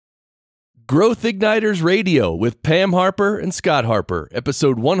Growth Igniters Radio with Pam Harper and Scott Harper,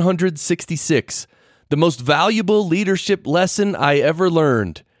 episode 166. The most valuable leadership lesson I ever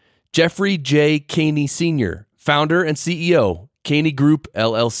learned. Jeffrey J. Kaney Sr., founder and CEO, Kaney Group,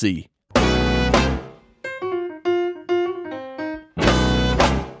 LLC.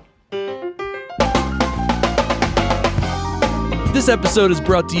 This episode is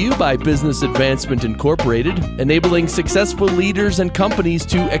brought to you by Business Advancement Incorporated, enabling successful leaders and companies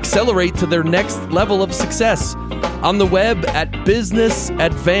to accelerate to their next level of success. On the web at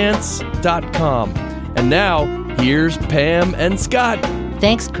businessadvance.com. And now, here's Pam and Scott.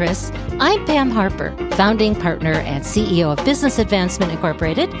 Thanks, Chris. I'm Pam Harper, founding partner and CEO of Business Advancement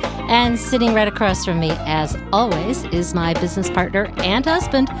Incorporated, and sitting right across from me, as always, is my business partner and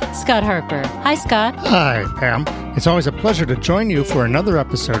husband, Scott Harper. Hi, Scott. Hi, Pam. It's always a pleasure to join you for another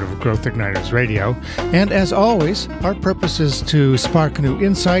episode of Growth Igniters Radio. And as always, our purpose is to spark new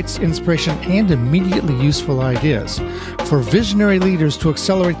insights, inspiration, and immediately useful ideas for visionary leaders to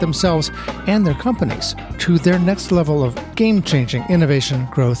accelerate themselves and their companies to their next level of game-changing innovation,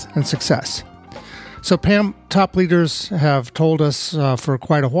 growth, and success. So, Pam, top leaders have told us for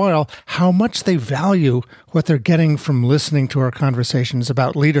quite a while how much they value what they're getting from listening to our conversations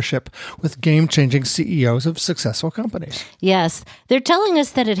about leadership with game-changing CEOs of successful companies. Yes, they're telling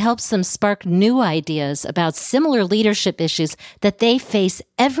us that it helps them spark new ideas about similar leadership issues that they face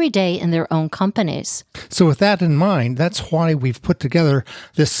every day in their own companies. So with that in mind, that's why we've put together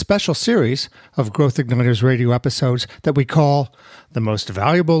this special series of Growth Igniters Radio episodes that we call The Most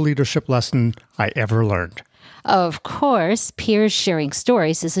Valuable Leadership Lesson I Ever Learned. Of course, peers sharing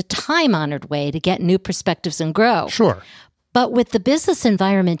stories is a time-honored way to get new perspectives and grow. Sure. But with the business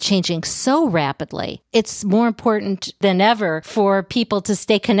environment changing so rapidly, it's more important than ever for people to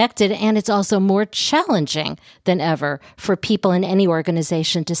stay connected, and it's also more challenging than ever for people in any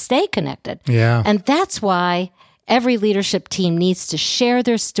organization to stay connected. Yeah. And that's why every leadership team needs to share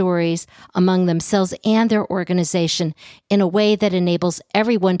their stories among themselves and their organization in a way that enables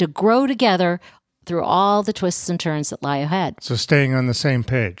everyone to grow together through all the twists and turns that lie ahead. So staying on the same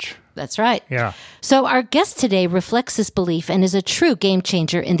page. That's right. Yeah. So our guest today reflects this belief and is a true game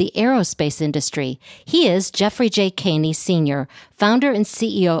changer in the aerospace industry. He is Jeffrey J. Kaney Sr., founder and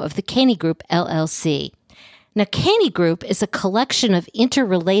CEO of the Kaney Group, LLC. Now, Kaney Group is a collection of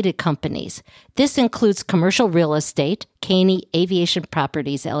interrelated companies. This includes commercial real estate, Kaney Aviation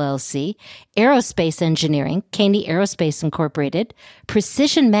Properties, LLC, aerospace engineering, Kaney Aerospace Incorporated,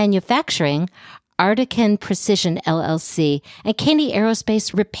 precision manufacturing, Artican Precision, LLC, and Kaney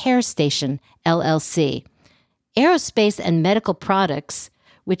Aerospace Repair Station, LLC. Aerospace and Medical Products,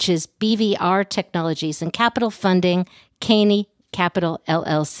 which is BVR Technologies, and Capital Funding, Kaney Capital,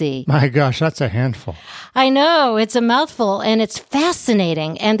 LLC. My gosh, that's a handful. I know, it's a mouthful, and it's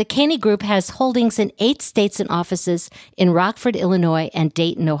fascinating. And the Kaney Group has holdings in 8 states and offices in Rockford, Illinois, and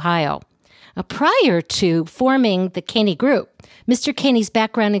Dayton, Ohio. Prior to forming the Kaney Group, Mr. Kaney's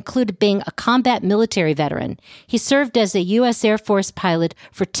background included being a combat military veteran. He served as a U.S. Air Force pilot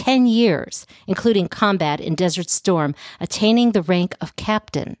for 10 years, including combat in Desert Storm, attaining the rank of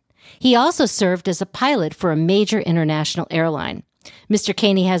captain. He also served as a pilot for a major international airline. Mr.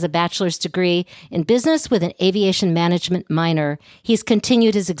 Kaney has a bachelor's degree in business with an aviation management minor. He's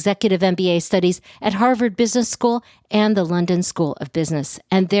continued his executive MBA studies at Harvard Business School and the London School of Business.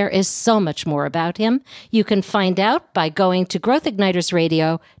 And there is so much more about him. You can find out by going to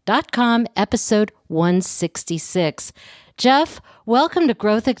growthignitersradio.com, episode 166. Jeff, welcome to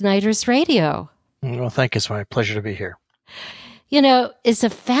Growth Igniters Radio. Well, thank you. It's my pleasure to be here. You know, it's a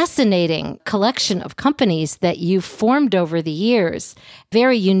fascinating collection of companies that you've formed over the years.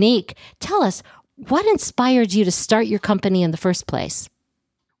 Very unique. Tell us, what inspired you to start your company in the first place?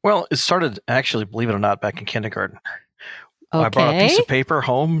 Well, it started actually, believe it or not, back in kindergarten. Okay. I brought a piece of paper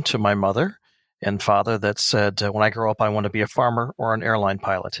home to my mother and father that said, when I grow up, I want to be a farmer or an airline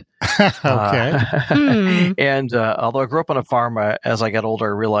pilot. Okay. And although I grew up on a farm, as I got older,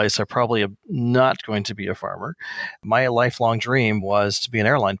 I realized I probably am not going to be a farmer. My lifelong dream was to be an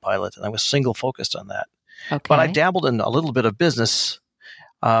airline pilot, and I was single focused on that. Okay. But I dabbled in a little bit of business.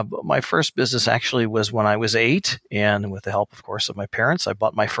 But my first business actually was when I was 8, and with the help, of course, of my parents, I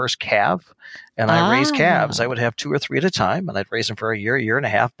bought my first calf, and I raised calves. I would have 2 or 3 at a time, and I'd raise them for a year and a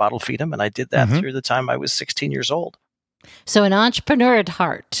half, bottle feed them, and I did that through the time I was 16 years old. So an entrepreneur at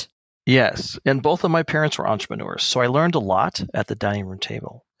heart. Yes, and both of my parents were entrepreneurs, so I learned a lot at the dining room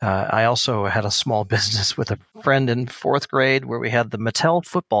table. I also had a small business with a friend in fourth grade where we had the Mattel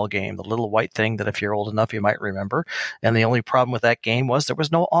football game, the little white thing that if you're old enough, you might remember. And the only problem with that game was there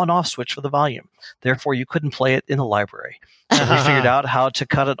was no on-off switch for the volume. Therefore, you couldn't play it in the library. So we figured out how to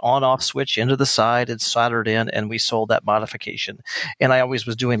cut an on-off switch into the side and solder it in, and we sold that modification. And I always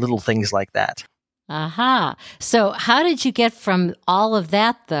was doing little things like that. Aha. So how did you get from all of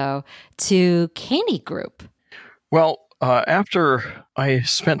that, though, to Kaney Group? Well, after I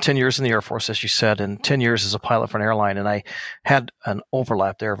spent 10 years in the Air Force, as you said, and 10 years as a pilot for an airline, and I had an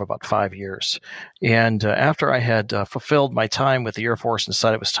overlap there of about 5 years. And after I had fulfilled my time with the Air Force and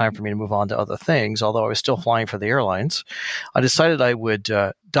decided it was time for me to move on to other things, although I was still flying for the airlines, I decided I would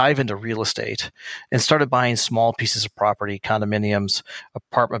dive into real estate and started buying small pieces of property, condominiums,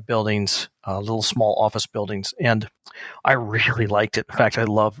 apartment buildings, little small office buildings. And I really liked it. In fact, I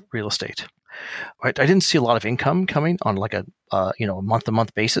love real estate. I didn't see a lot of income coming on like a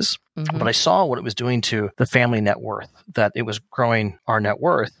month-to-month basis, but I saw what it was doing to the family net worth, that it was growing our net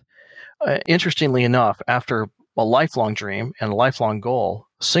worth. Interestingly enough, after a lifelong dream and a lifelong goal,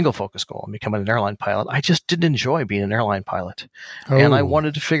 single focus goal, and becoming an airline pilot, I just didn't enjoy being an airline pilot. Oh. And I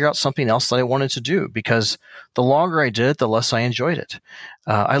wanted to figure out something else that I wanted to do, because the longer I did it, the less I enjoyed it.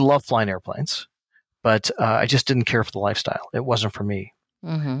 I love flying airplanes, but I just didn't care for the lifestyle. It wasn't for me.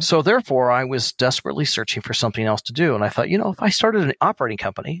 So therefore, I was desperately searching for something else to do. And I thought, if I started an operating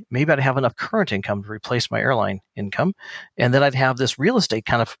company, maybe I'd have enough current income to replace my airline income. And then I'd have this real estate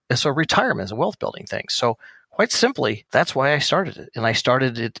kind of as a retirement, as a wealth building thing. So quite simply, that's why I started it. And I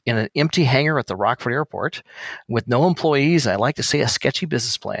started it in an empty hangar at the Rockford Airport with no employees. I like to say a sketchy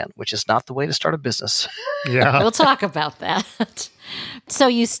business plan, which is not the way to start a business. Yeah. We'll talk about that. So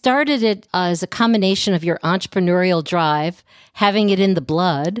you started it as a combination of your entrepreneurial drive, having it in the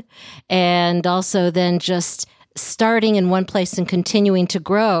blood, and also then just starting in one place and continuing to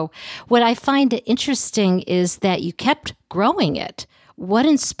grow. What I find interesting is that you kept growing it. What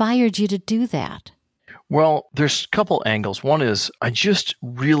inspired you to do that? Well, there's a couple angles. One is I just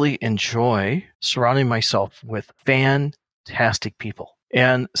really enjoy surrounding myself with fantastic people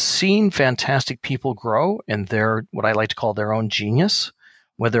and seeing fantastic people grow in their, what I like to call their own genius,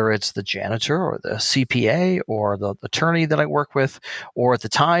 whether it's the janitor or the CPA or the attorney that I work with, or at the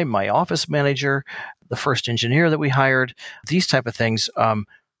time, my office manager, the first engineer that we hired, these type of things,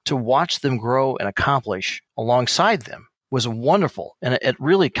 to watch them grow and accomplish alongside them was wonderful. And it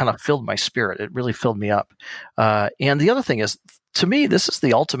really kind of filled my spirit. It really filled me up. And the other thing is, to me, this is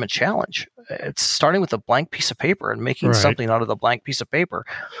the ultimate challenge. It's starting with a blank piece of paper and making something out of the blank piece of paper.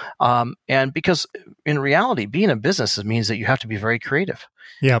 And because in reality, being a business means that you have to be very creative.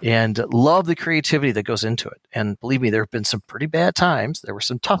 Yep. And love the creativity that goes into it. And believe me, there have been some pretty bad times. There were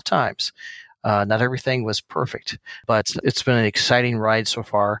some tough times. Not everything was perfect, but it's been an exciting ride so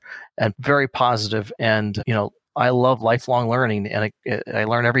far and very positive. And, I love lifelong learning, and I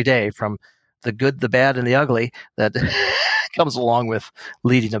learn every day from the good, the bad, and the ugly that comes along with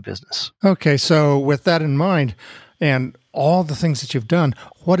leading a business. Okay, so with that in mind, and all the things that you've done,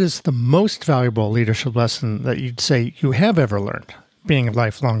 what is the most valuable leadership lesson that you'd say you have ever learned, being a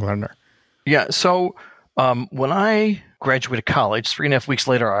lifelong learner? Yeah, so when I graduated college, 3.5 weeks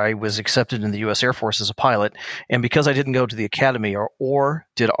later, I was accepted in the U.S. Air Force as a pilot. And because I didn't go to the academy or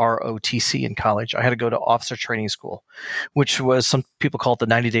did ROTC in college, I had to go to officer training school, which was, some people call it the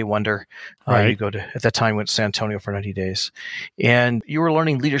 90-day wonder. You go to, at that time, went to San Antonio for 90 days. And you were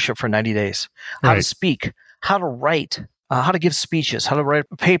learning leadership for 90 days, how to speak, how to write, how to give speeches, how to write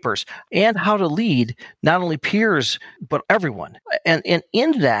papers, and how to lead not only peers, but everyone. And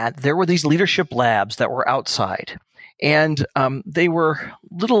in that, there were these leadership labs that were outside. And they were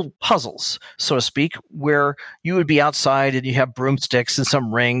little puzzles, so to speak, where you would be outside and you have broomsticks and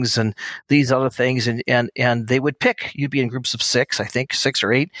some rings and these other things. And they would pick, you'd be in groups of 6, I think 6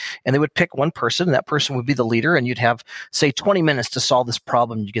 or 8, and they would pick one person, and that person would be the leader. And you'd have, say, 20 minutes to solve this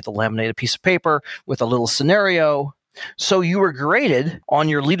problem. You get the laminated piece of paper with a little scenario. So you were graded on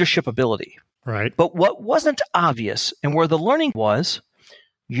your leadership ability. Right. But what wasn't obvious and where the learning was,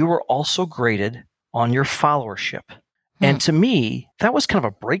 you were also graded on your followership. And to me, that was kind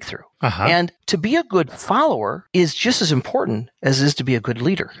of a breakthrough. And to be a good follower is just as important as it is to be a good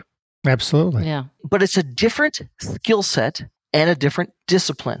leader. Absolutely. Yeah. But it's a different skill set and a different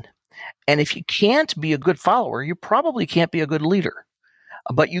discipline. And if you can't be a good follower, you probably can't be a good leader.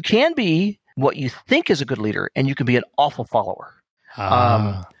 But you can be what you think is a good leader, and you can be an awful follower.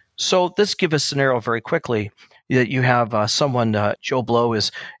 So let's give a scenario very quickly. You have someone, Joe Blow,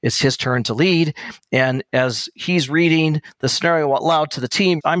 it's his turn to lead. And as he's reading the scenario out loud to the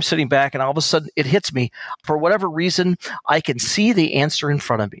team, I'm sitting back and all of a sudden it hits me. For whatever reason, I can see the answer in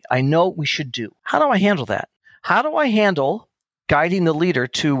front of me. I know what we should do. How do I handle that? How do I handle guiding the leader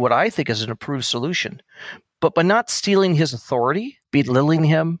to what I think is an approved solution, but by not stealing his authority, belittling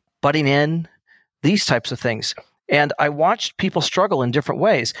him, butting in, these types of things? And I watched people struggle in different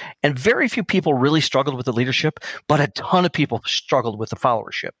ways. And very few people really struggled with the leadership, but a ton of people struggled with the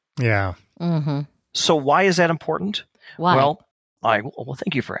followership. Yeah. Mm-hmm. So why is that important? Why? Well,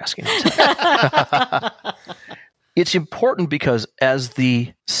 thank you for asking. It's important because as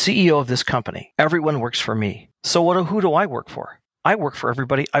the CEO of this company, everyone works for me. So who do I work for? I work for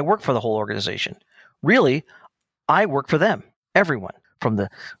everybody. I work for the whole organization. Really, I work for them, everyone. From the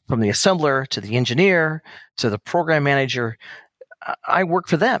assembler to the engineer to the program manager, I work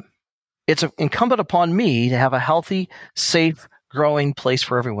for them. It's incumbent upon me to have a healthy, safe, growing place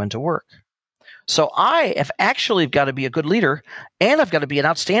for everyone to work. So I have actually got to be a good leader, and I've got to be an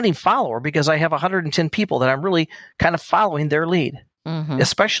outstanding follower because I have 110 people that I'm really kind of following their lead,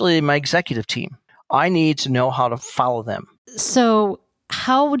 especially my executive team. I need to know how to follow them. So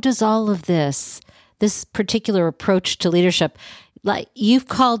how does all of this particular approach to leadership, like you've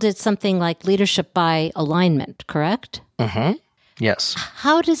called it something like leadership by alignment, correct? Mm-hmm. Yes.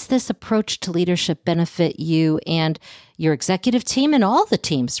 How does this approach to leadership benefit you and your executive team and all the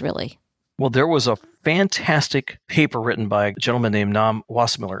teams, really? Well, there was a fantastic paper written by a gentleman named Nam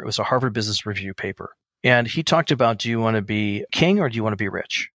Wasmiller. It was a Harvard Business Review paper. And he talked about, do you want to be king or do you want to be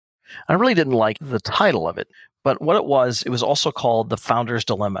rich? I really didn't like the title of it. But what it was also called The Founder's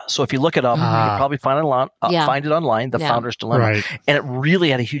Dilemma. So if you look it up, you can probably find it online, The Founder's Dilemma. Right. And it really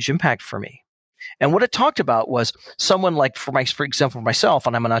had a huge impact for me. And what it talked about was someone like, for example, myself,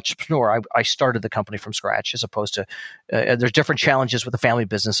 and I'm an entrepreneur, I started the company from scratch as opposed to, there's different challenges with a family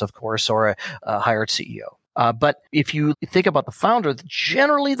business, of course, or a hired CEO. But if you think about the founder,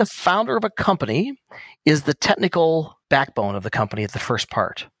 generally the founder of a company is the technical backbone of the company at the first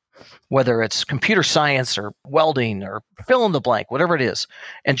part. Whether it's computer science or welding or fill in the blank, whatever it is.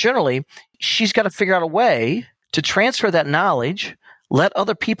 And generally, she's got to figure out a way to transfer that knowledge, let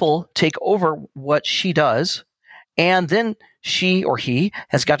other people take over what she does, and then she or he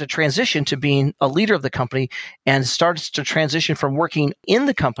has got to transition to being a leader of the company and starts to transition from working in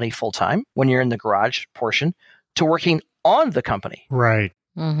the company full-time when you're in the garage portion to working on the company. Right.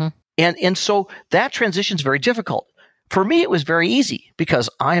 Mm-hmm. And so that transition is very difficult. For me, it was very easy because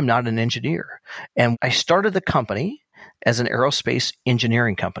I am not an engineer. And I started the company as an aerospace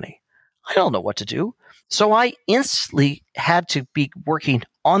engineering company. I don't know what to do. So I instantly had to be working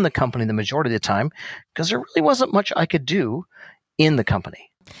on the company the majority of the time because there really wasn't much I could do in the company.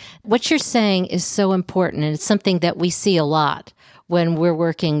 What you're saying is so important, and it's something that we see a lot when we're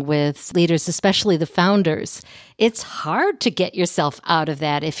working with leaders, especially the founders. It's hard to get yourself out of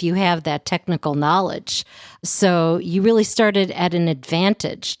that if you have that technical knowledge. So you really started at an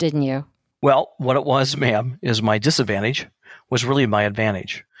advantage, didn't you? Well, what it was, ma'am, is my disadvantage was really my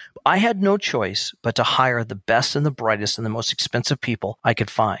advantage. I had no choice but to hire the best and the brightest and the most expensive people I could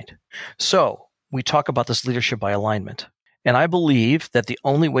find. So we talk about this leadership by alignment. And I believe that the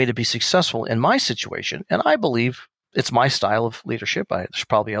only way to be successful in my situation, and I believe it's my style of leadership, there's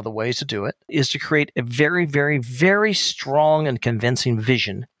probably other ways to do it, is to create a very, very, very strong and convincing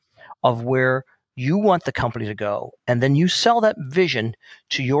vision of where you want the company to go. And then you sell that vision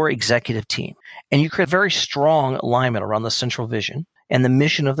to your executive team. And you create very strong alignment around the central vision and the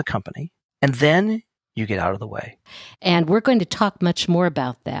mission of the company. And then you get out of the way. And we're going to talk much more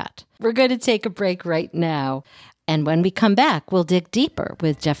about that. We're going to take a break right now. And when we come back, we'll dig deeper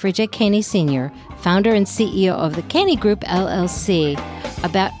with Jeffrey J. Kaney Sr., founder and CEO of the Kaney Group, LLC,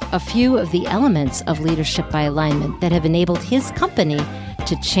 about a few of the elements of leadership by alignment that have enabled his company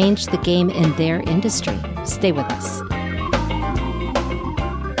to change the game in their industry. Stay with us.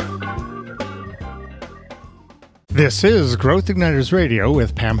 This is Growth Igniters Radio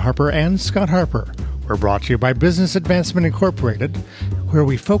with Pam Harper and Scott Harper. We're brought to you by Business Advancement Incorporated, where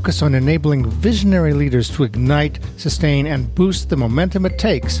we focus on enabling visionary leaders to ignite, sustain, and boost the momentum it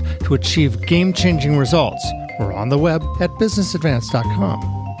takes to achieve game-changing results. We're on the web at businessadvance.com.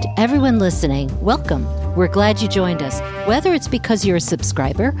 To everyone listening, welcome. We're glad you joined us, whether it's because you're a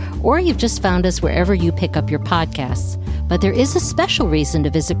subscriber or you've just found us wherever you pick up your podcasts. But there is a special reason to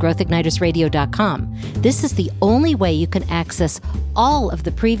visit growthignitersradio.com. This is the only way you can access all of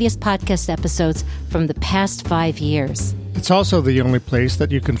the previous podcast episodes from the past 5 years. It's also the only place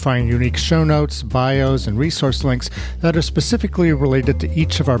that you can find unique show notes, bios, and resource links that are specifically related to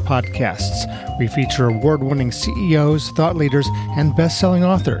each of our podcasts. We feature award-winning CEOs, thought leaders, and best-selling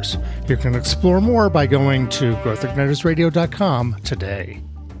authors. You can explore more by going to growthignitersradio.com today.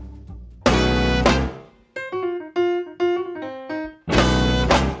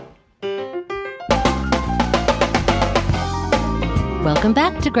 Welcome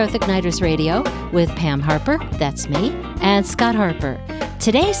back to Growth Igniters Radio with Pam Harper, that's me, and Scott Harper.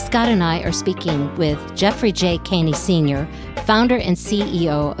 Today, Scott and I are speaking with Jeffrey J. Kaney Sr., founder and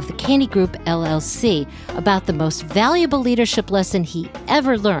CEO of the Kaney Group, LLC, about the most valuable leadership lesson he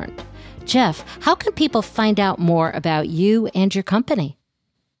ever learned. Jeff, how can people find out more about you and your company?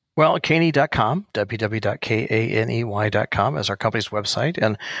 Well, Kaney.com, www.kaney.com is our company's website,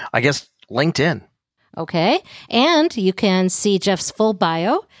 and I guess LinkedIn. Okay. And you can see Jeff's full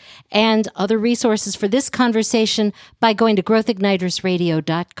bio and other resources for this conversation by going to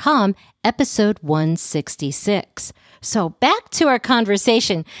growthignitersradio.com, episode 166. So back to our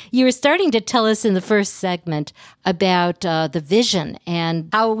conversation. You were starting to tell us in the first segment about the vision and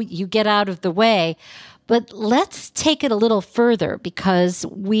how you get out of the way. But let's take it a little further, because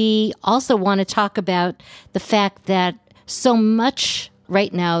we also want to talk about the fact that so much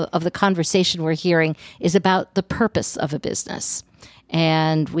right now of the conversation we're hearing is about the purpose of a business.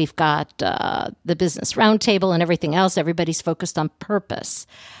 And we've got the business roundtable and everything else. Everybody's focused on purpose.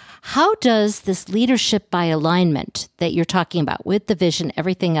 How does this leadership by alignment that you're talking about with the vision,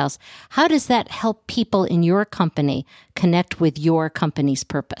 everything else, how does that help people in your company connect with your company's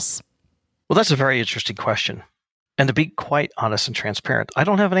purpose? Well, that's a very interesting question. And to be quite honest and transparent, I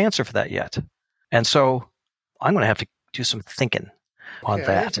don't have an answer for that yet. And so I'm going to have to do some thinking on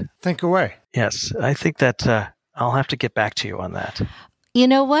that. Think away. Yes, I think that I'll have to get back to you on that. You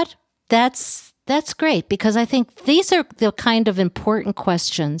know what? That's great, because I think these are the kind of important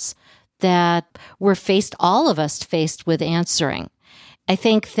questions that all of us faced with answering. I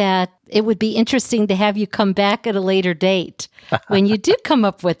think that it would be interesting to have you come back at a later date when you do come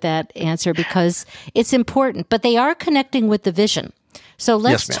up with that answer, because it's important, but they are connecting with the vision. So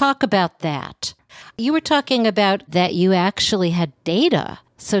let's talk about that. You were talking about that you actually had data.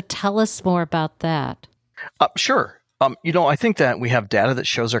 So tell us more about that. Sure. I think that we have data that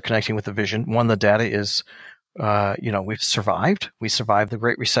shows they're connecting with the vision. One, the data is, we've survived. We survived the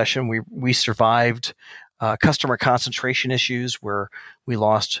Great Recession. We survived customer concentration issues where we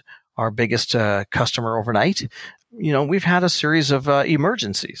lost our biggest customer overnight. We've had a series of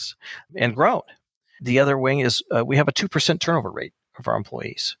emergencies and grown. The other wing is we have a 2% turnover rate of our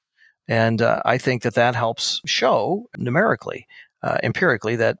employees. And I think that helps show numerically,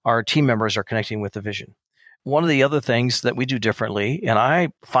 empirically, that our team members are connecting with the vision. One of the other things that we do differently, and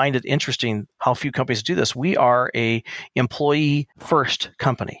I find it interesting how few companies do this, we are a employee-first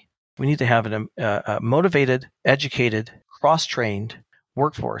company. We need to have a motivated, educated, cross-trained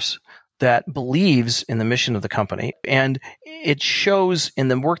workforce that believes in the mission of the company. And it shows in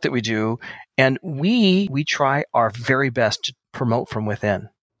the work that we do. And we try our very best to promote from within.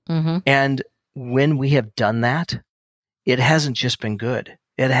 Mm-hmm. And when we have done that, it hasn't just been good.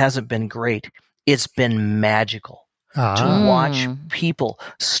 It hasn't been great. It's been magical to watch people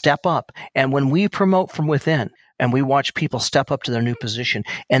step up. And when we promote from within and we watch people step up to their new position,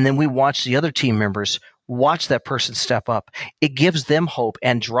 and then we watch the other team members watch that person step up, it gives them hope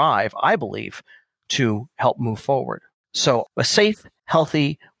and drive, I believe, to help move forward. So a safe,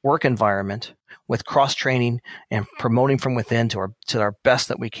 healthy work environment with cross-training and promoting from within to our best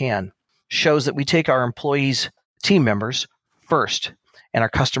that we can shows that we take our employees, team members first and our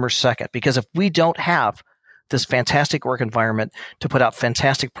customers second. Because if we don't have this fantastic work environment to put out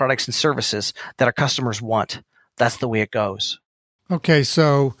fantastic products and services that our customers want, that's the way it goes. Okay,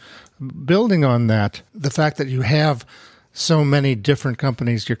 so building on that, the fact that you have so many different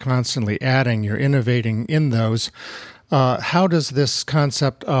companies you're constantly adding, you're innovating in those, how does this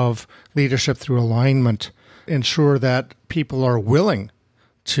concept of leadership through alignment ensure that people are willing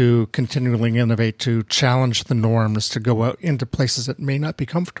to continually innovate, to challenge the norms, to go out into places that may not be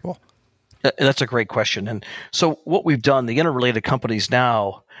comfortable? That's a great question. And so what we've done, the interrelated companies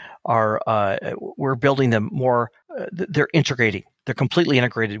now are, we're building them more, they're integrating. They're completely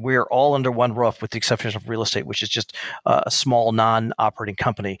integrated. We are all under one roof with the exception of real estate, which is just a small non-operating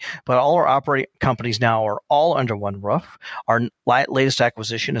company. But all our operating companies now are all under one roof. Our latest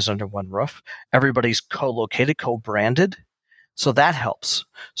acquisition is under one roof. Everybody's co-located, co-branded. So that helps.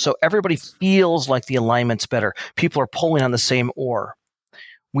 So everybody feels like the alignment's better. People are pulling on the same oar.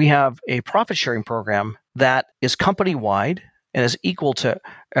 We have a profit sharing program that is company-wide and is equal to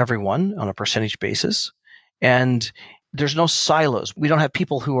everyone on a percentage basis. And there's no silos. We don't have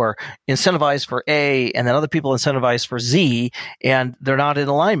people who are incentivized for A and then other people incentivized for Z, and they're not in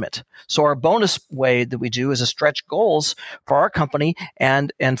alignment. So our bonus way that we do is to stretch goals for our company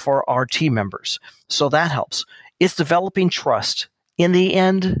and for our team members. So that helps. It's developing trust. In the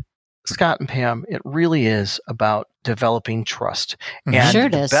end, Scott and Pam, it really is about developing trust. And Sure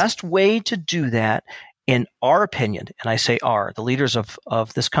it the is. best way to do that, in our opinion, and I say our, the leaders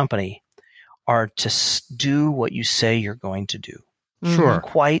of this company, are to do what you say you're going to do. Sure.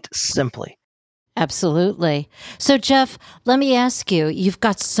 Quite simply. Absolutely. So, Jeff, let me ask you, you've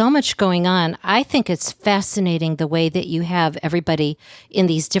got so much going on. I think it's fascinating the way that you have everybody in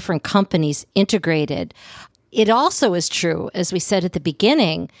these different companies integrated. It also is true, as we said at the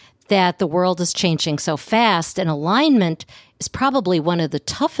beginning, that the world is changing so fast, and alignment is probably one of the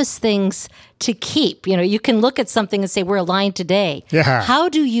toughest things to keep. You know, you can look at something and say, we're aligned today. Yeah. How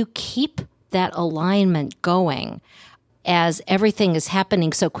do you keep that alignment going as everything is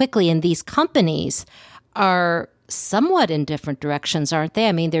happening so quickly? And these companies are somewhat in different directions, aren't they?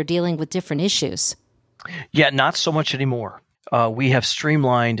 I mean, they're dealing with different issues. Yeah, not so much anymore. We have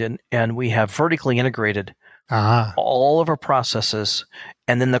streamlined and we have vertically integrated all of our processes,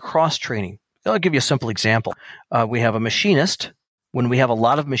 and then the cross-training. I'll give you a simple example. We have a machinist. When we have a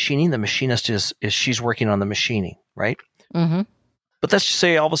lot of machining, the machinist is she's working on the machining, right? Mm-hmm. But let's just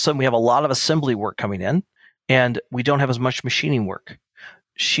say all of a sudden we have a lot of assembly work coming in, and we don't have as much machining work.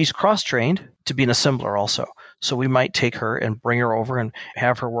 She's cross-trained to be an assembler also. So we might take her and bring her over and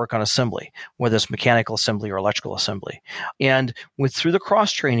have her work on assembly, whether it's mechanical assembly or electrical assembly. And through the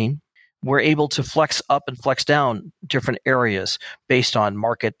cross-training, we're able to flex up and flex down different areas based on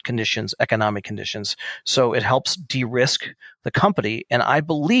market conditions, economic conditions. So it helps de-risk the company. And I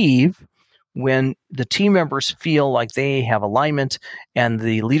believe when the team members feel like they have alignment and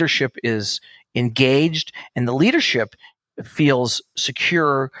the leadership is engaged and the leadership feels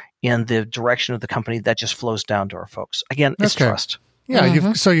secure in the direction of the company, that just flows down to our folks. Again, it's trust.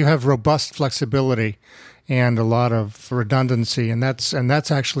 Yeah, so you have robust flexibility and a lot of redundancy, and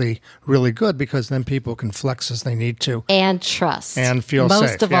that's actually really good because then people can flex as they need to. And trust. And feel safe.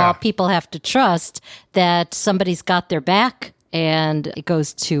 Most of all, people have to trust that somebody's got their back, and it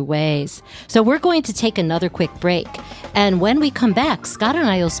goes two ways. So we're going to take another quick break. And when we come back, Scott and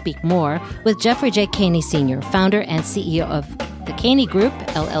I will speak more with Jeffrey J. Kaney Sr., founder and CEO of the Kaney Group,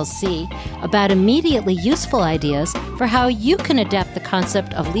 LLC, about immediately useful ideas for how you can adapt the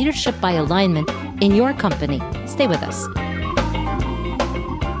concept of leadership by alignment in your company. Stay with us.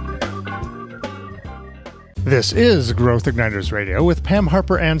 This is Growth Igniters Radio with Pam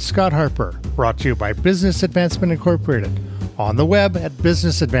Harper and Scott Harper, brought to you by Business Advancement Incorporated, on the web at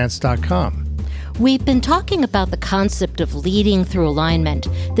businessadvance.com. We've been talking about the concept of leading through alignment.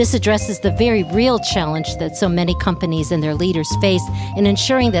 This addresses the very real challenge that so many companies and their leaders face in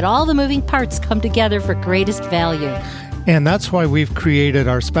ensuring that all the moving parts come together for greatest value. And that's why we've created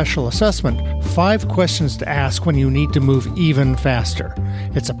our special assessment, 5 questions to ask when you need to move even faster.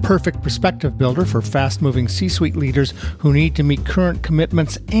 It's a perfect perspective builder for fast-moving C-suite leaders who need to meet current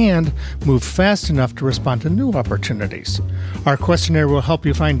commitments and move fast enough to respond to new opportunities. Our questionnaire will help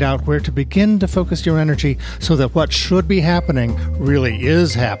you find out where to begin to focus your energy so that what should be happening really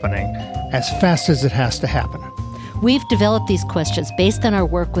is happening as fast as it has to happen. We've developed these questions based on our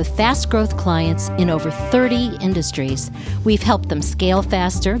work with fast growth clients in over 30 industries. We've helped them scale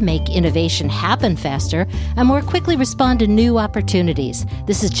faster, make innovation happen faster, and more quickly respond to new opportunities.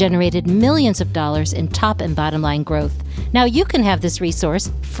 This has generated millions of dollars in top and bottom line growth. Now you can have this resource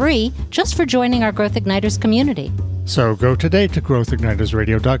free just for joining our Growth Igniters community. So go today to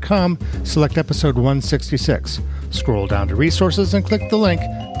growthignitersradio.com, select episode 166. Scroll down to resources and click the link.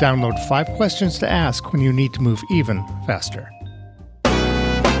 Download 5 questions to ask when you need to move even faster.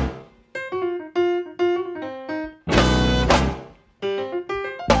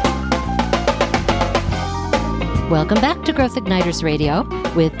 Welcome back to Growth Igniters Radio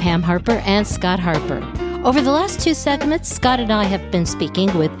with Pam Harper and Scott Harper. Over the last 2 segments, Scott and I have been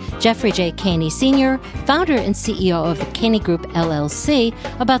speaking with Jeffrey J. Kaney Sr., founder and CEO of the Kaney Group, LLC,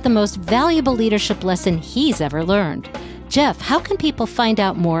 about the most valuable leadership lesson he's ever learned. Jeff, how can people find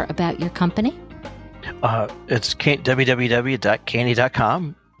out more about your company? It's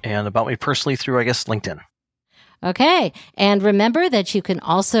www.kaney.com, and about me personally through, I guess, LinkedIn. Okay. And remember that you can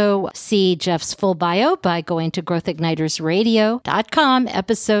also see Jeff's full bio by going to growthignitersradio.com,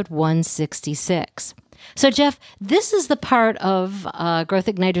 episode 166. So, Jeff, this is the part of Growth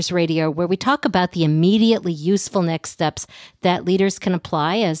Igniters Radio where we talk about the immediately useful next steps that leaders can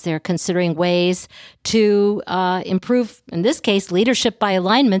apply as they're considering ways to improve, in this case, leadership by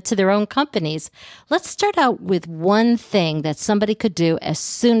alignment to their own companies. Let's start out with one thing that somebody could do as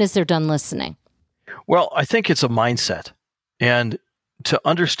soon as they're done listening. Well, I think it's a mindset. And to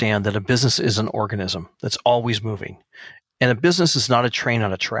understand that a business is an organism that's always moving. And a business is not a train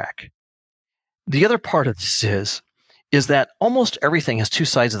on a track. The other part of this is that almost everything has two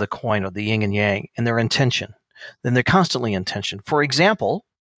sides of the coin, or the yin and yang, and they're in tension. Then they're constantly in tension. For example,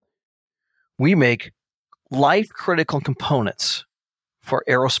 we make life-critical components for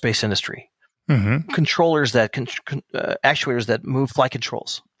aerospace industry. Controllers that actuators that move flight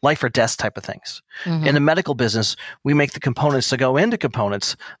controls, life or death type of things. In the medical business, we make the components that go into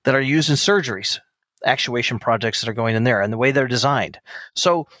components that are used in surgeries, actuation projects that are going in there, and the way they're designed.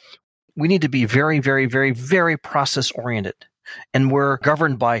 So we need to be very, very, very, very process oriented, and we're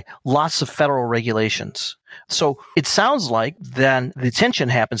governed by lots of federal regulations. So it sounds like then the tension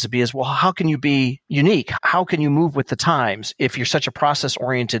happens to be is, well, how can you be unique? How can you move with the times if you're such a process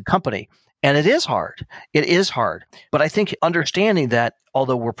oriented company? And it is hard. It is hard. But I think understanding that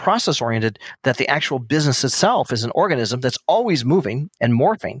although we're process oriented, that the actual business itself is an organism that's always moving and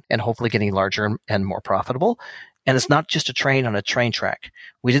morphing and hopefully getting larger and more profitable. And it's not just a train on a train track.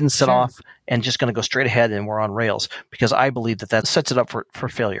 We didn't set off and just going to go straight ahead and we're on rails, because I believe that sets it up for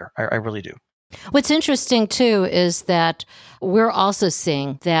failure. I really do. What's interesting, too, is that we're also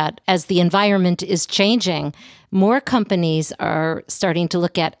seeing that as the environment is changing, more companies are starting to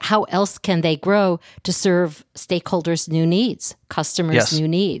look at how else can they grow to serve stakeholders' new needs, customers' new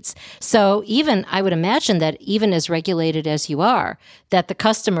needs. So even, I would imagine that even as regulated as you are, that the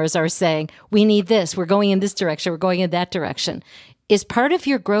customers are saying, we need this, we're going in this direction, we're going in that direction. Is part of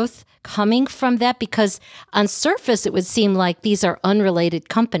your growth coming from that? Because on surface, it would seem like these are unrelated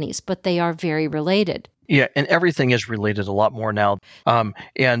companies, but they are very related. Yeah, and everything is related a lot more now,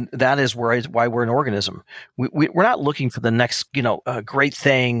 and that is why we're an organism. We're not looking for the next, great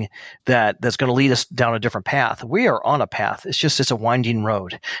thing that's going to lead us down a different path. We are on a path. It's a winding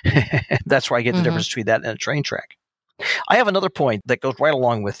road. That's where I get the difference between that and a train track. I have another point that goes right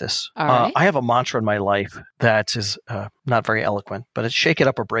along with this. All right. I have a mantra in my life that is not very eloquent, but it's shake it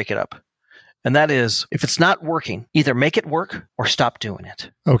up or break it up. And that is, if it's not working, either make it work or stop doing it.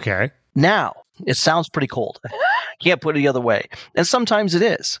 Okay. Now, it sounds pretty cold. Can't put it the other way. And sometimes it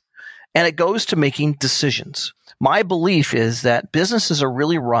is. And it goes to making decisions. My belief is that businesses are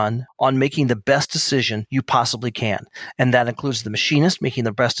really run on making the best decision you possibly can. And that includes the machinist making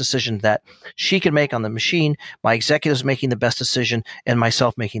the best decision that she can make on the machine, my executives making the best decision, and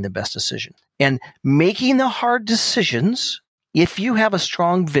myself making the best decision. And making the hard decisions, if you have a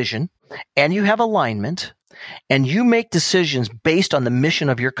strong vision and you have alignment, and you make decisions based on the mission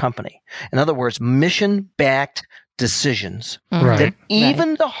of your company. In other words, mission-backed decisions. That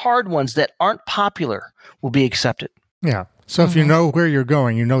even the hard ones that aren't popular will be accepted. Yeah. So if you know where you're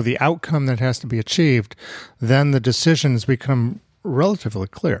going, you know the outcome that has to be achieved, then the decisions become relatively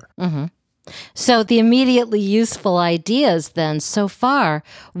clear. So the immediately useful ideas then so far,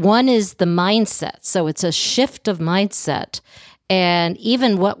 one is the mindset. So it's a shift of mindset. And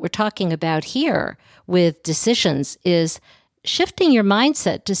even what we're talking about here with decisions is shifting your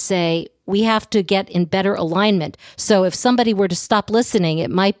mindset to say, we have to get in better alignment. So if somebody were to stop listening,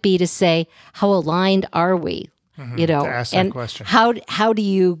 it might be to say, how aligned are we? To ask that question. How do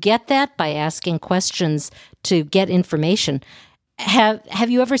you get that? By asking questions to get information. Have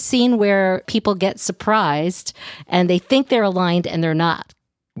you ever seen where people get surprised and they think they're aligned and they're not?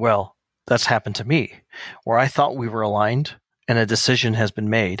 Well, that's happened to me, where I thought we were aligned and a decision has been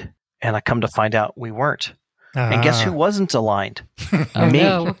made, and I come to find out we weren't. And guess who wasn't aligned? Me.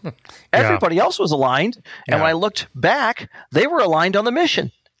 No. Everybody else was aligned. And when I looked back, they were aligned on the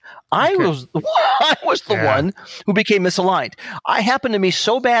mission. I was the one who became misaligned. I happened to me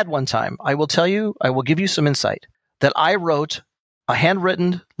so bad one time. I will give you some insight, that I wrote a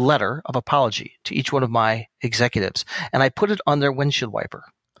handwritten letter of apology to each one of my executives, and I put it on their windshield wiper.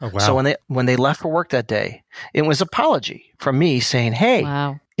 Oh, wow. So when they left for work that day, it was apology from me saying,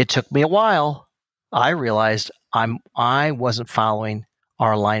 hey, it took me a while. I realized I wasn't following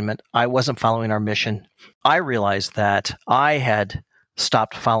our alignment. I wasn't following our mission. I realized that I had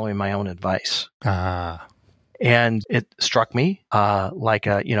stopped following my own advice. And it struck me like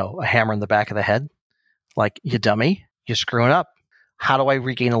a hammer in the back of the head. Like, you dummy, you're screwing up. How do I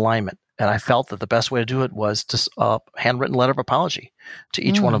regain alignment? And I felt that the best way to do it was to handwritten letter of apology to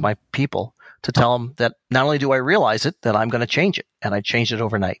each one of my people to tell them that not only do I realize it, that I'm going to change it. And I changed it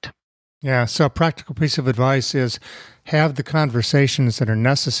overnight. Yeah, so a practical piece of advice is have the conversations that are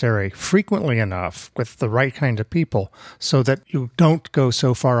necessary frequently enough with the right kind of people so that you don't go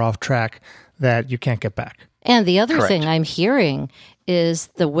so far off track that you can't get back. And the other Correct. thing I'm hearing is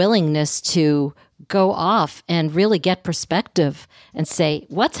the willingness to go off and really get perspective and say,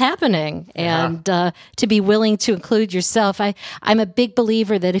 what's happening? And to be willing to include yourself. I'm a big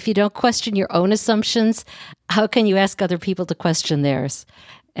believer that if you don't question your own assumptions, how can you ask other people to question theirs?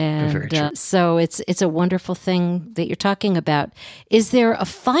 And so it's a wonderful thing that you're talking about. Is there a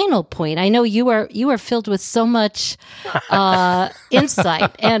final point? I know you are filled with so much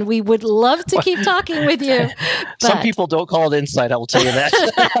insight, and we would love to keep talking with you. Some people don't call it insight, I will tell you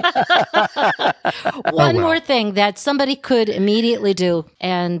that. One more thing that somebody could immediately do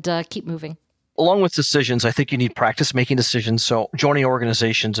and keep moving. Along with decisions, I think you need practice making decisions. So joining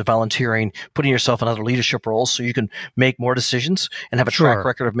organizations, volunteering, putting yourself in other leadership roles so you can make more decisions and have a track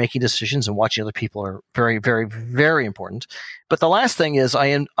record of making decisions, and watching other people are very, very, very important. But the last thing is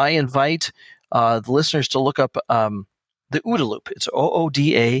I invite the listeners to look up the OODA loop. It's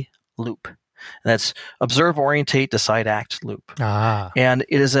OODA loop. And that's observe, orientate, decide, act loop. And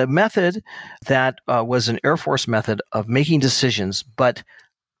it is a method that was an Air Force method of making decisions, but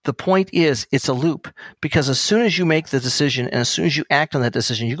the point is, it's a loop, because as soon as you make the decision and as soon as you act on that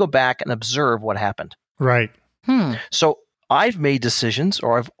decision, you go back and observe what happened. Right. So I've made decisions,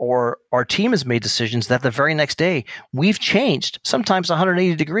 or our team has made decisions that the very next day we've changed, sometimes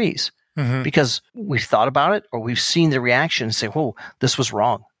 180 degrees, because we've thought about it or we've seen the reaction and say, "Whoa, this was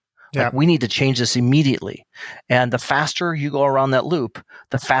wrong. Like, we need to change this immediately." And the faster you go around that loop,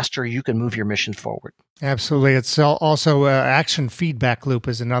 the faster you can move your mission forward. Absolutely. It's also action feedback loop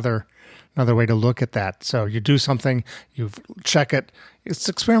is another way to look at that. So you do something, you check it. It's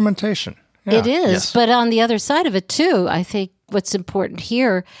experimentation. Yeah. It is. Yes. But on the other side of it, too, I think what's important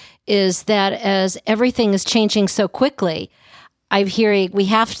here is that as everything is changing so quickly, I'm hearing we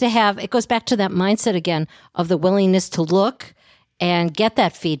have to have, it goes back to that mindset again of the willingness to look and get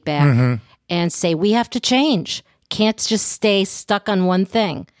that feedback and say, we have to change. Can't just stay stuck on one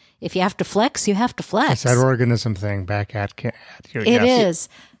thing. If you have to flex, you have to flex. It's that organism thing back at you. It is.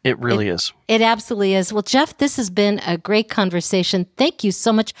 It really is. It absolutely is. Well, Jeff, this has been a great conversation. Thank you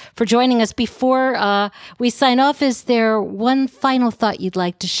so much for joining us. Before we sign off, is there one final thought you'd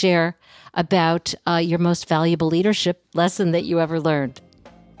like to share about your most valuable leadership lesson that you ever learned?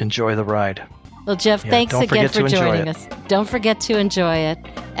 Enjoy the ride. Well, Jeff, thanks again for joining us. Don't forget to enjoy it.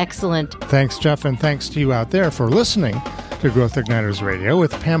 Excellent. Thanks, Jeff, and thanks to you out there for listening to Growth Igniters Radio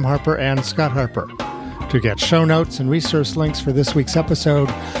with Pam Harper and Scott Harper. To get show notes and resource links for this week's episode,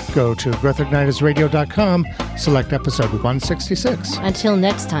 go to growthignitersradio.com, select episode 166. Until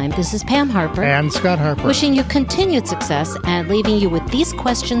next time, this is Pam Harper and Scott Harper, wishing you continued success and leaving you with these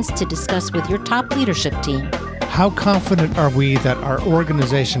questions to discuss with your top leadership team. How confident are we that our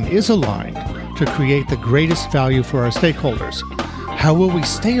organization is aligned to create the greatest value for our stakeholders? How will we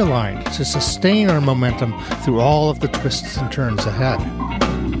stay aligned to sustain our momentum through all of the twists and turns ahead?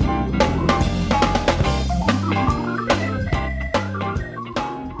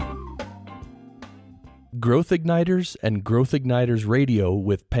 Growth Igniters and Growth Igniters Radio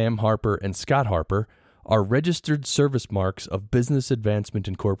with Pam Harper and Scott Harper are registered service marks of Business Advancement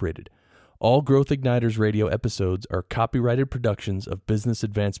Incorporated. All Growth Igniters Radio episodes are copyrighted productions of Business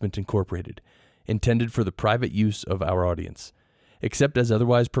Advancement Incorporated, intended for the private use of our audience. Except as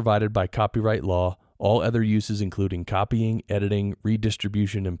otherwise provided by copyright law, all other uses including copying, editing,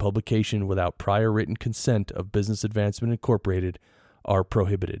 redistribution, and publication without prior written consent of Business Advancement Incorporated are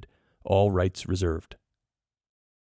prohibited. All rights reserved.